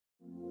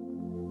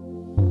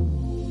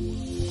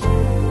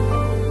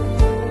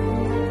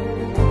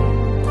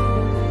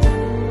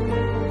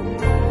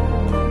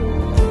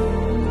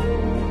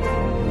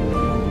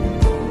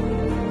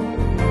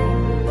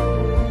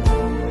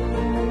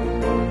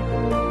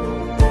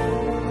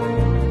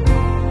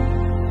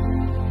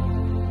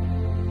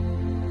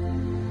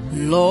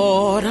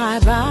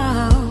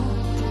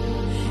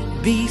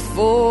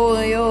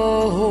before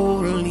your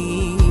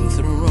holy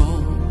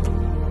throne,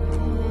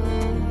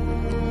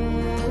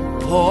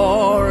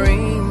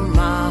 pouring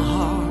my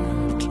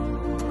heart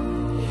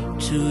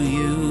to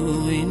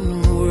you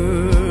in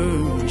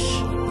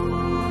worship.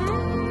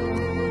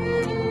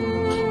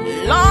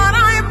 Lord,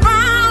 I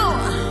bow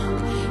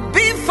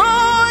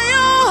before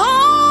your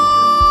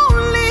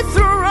holy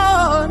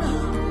throne,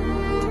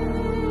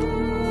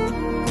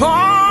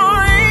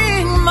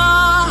 pouring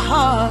my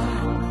heart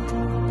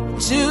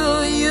to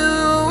you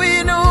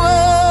in worship.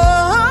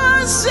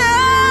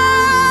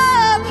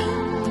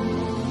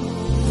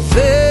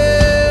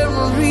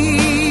 There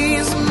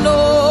is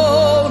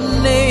no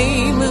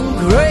name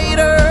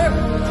greater.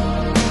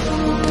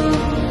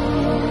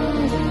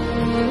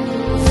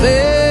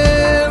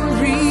 There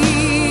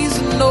is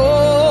no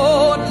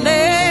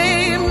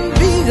name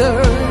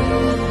bigger.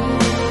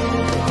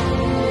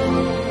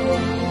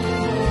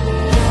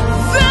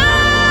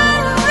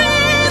 There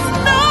is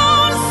no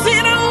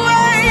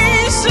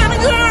situation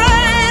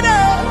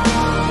greater.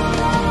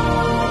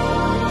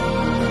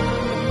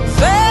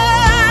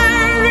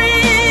 There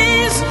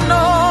is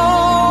no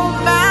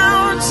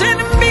mountain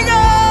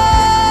bigger.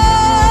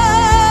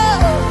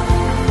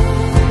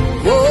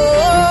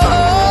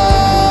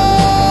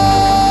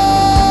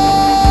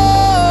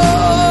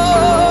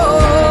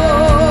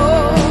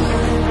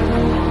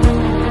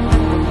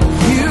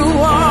 You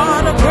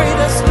are the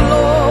greatest,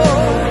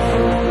 Lord.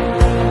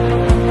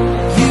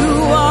 You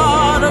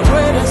are the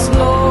greatest,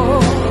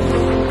 Lord.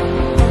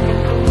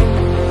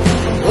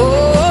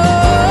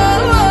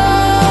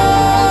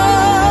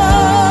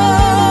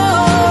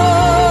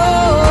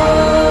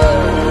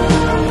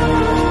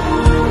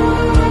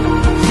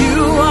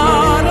 You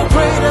are the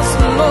greatest,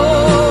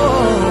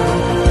 Lord.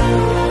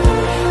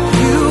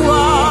 You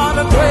are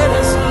the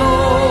greatest,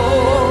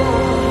 Lord.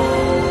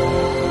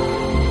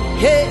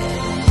 Hey,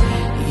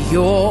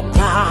 your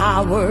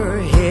power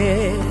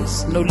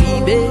has no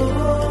limit.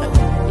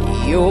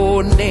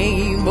 Your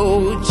name,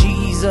 oh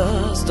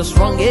Jesus, the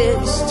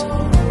strongest.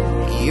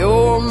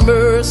 Your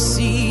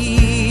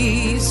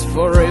mercies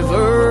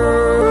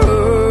forever.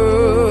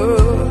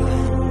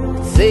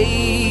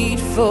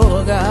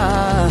 Faithful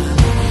God,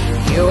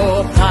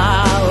 your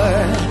power,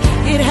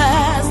 it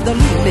has the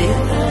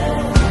limit.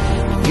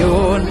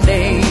 Your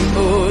name,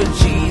 oh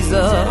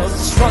Jesus,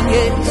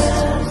 strongest.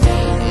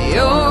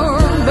 Your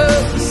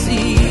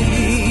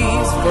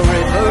mercies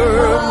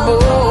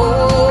forevermore.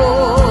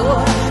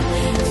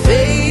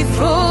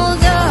 Faithful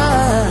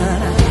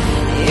God,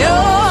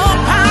 your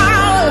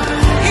power,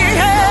 it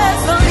has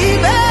the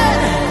limit.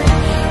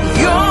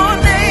 Your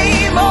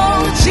name,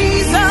 oh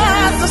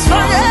Jesus, the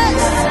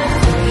strongest.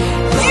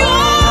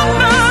 Your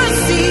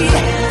mercy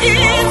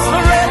is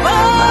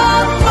forevermore.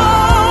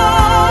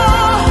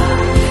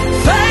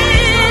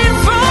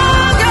 Faithful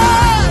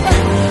God,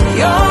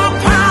 your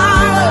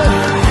power,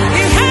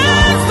 it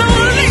has no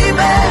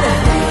limit.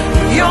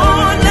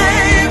 Your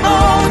name,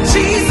 oh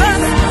Jesus,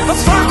 the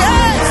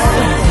strongest.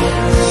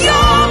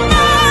 Your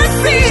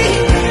mercy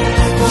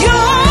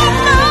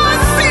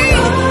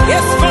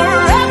is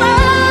forever.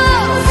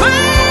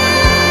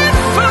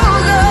 Faithful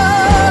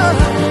God,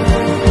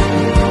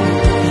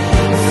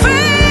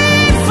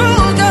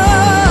 faithful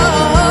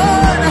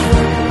God,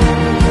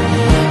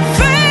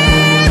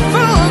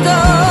 faithful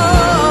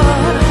God,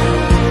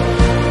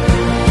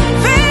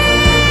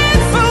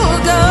 faithful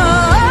God.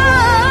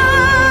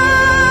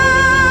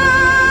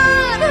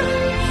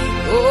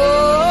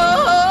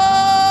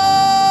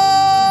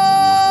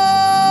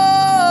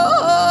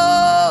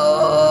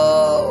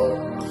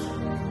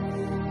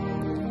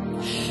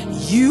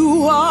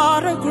 You are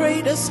the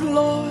greatest,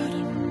 Lord.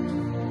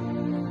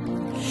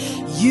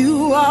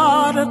 You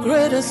are the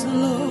greatest,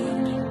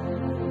 Lord.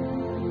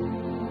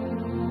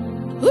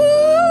 Ooh.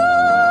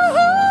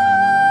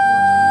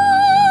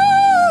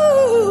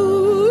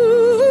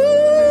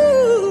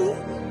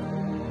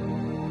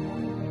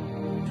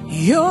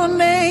 Your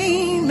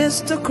name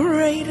is the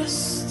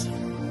greatest,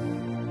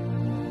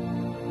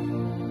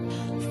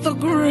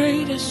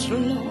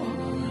 Lord.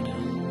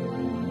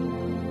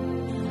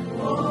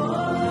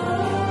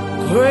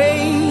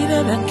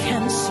 Greater than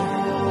cancer,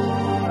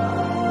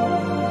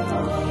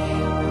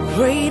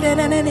 greater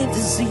than any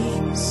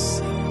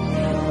disease,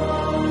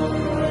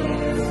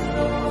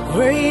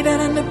 greater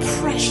than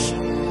depression,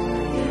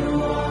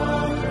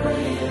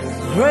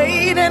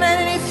 greater than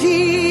any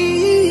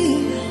fear.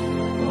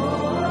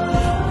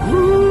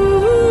 Ooh.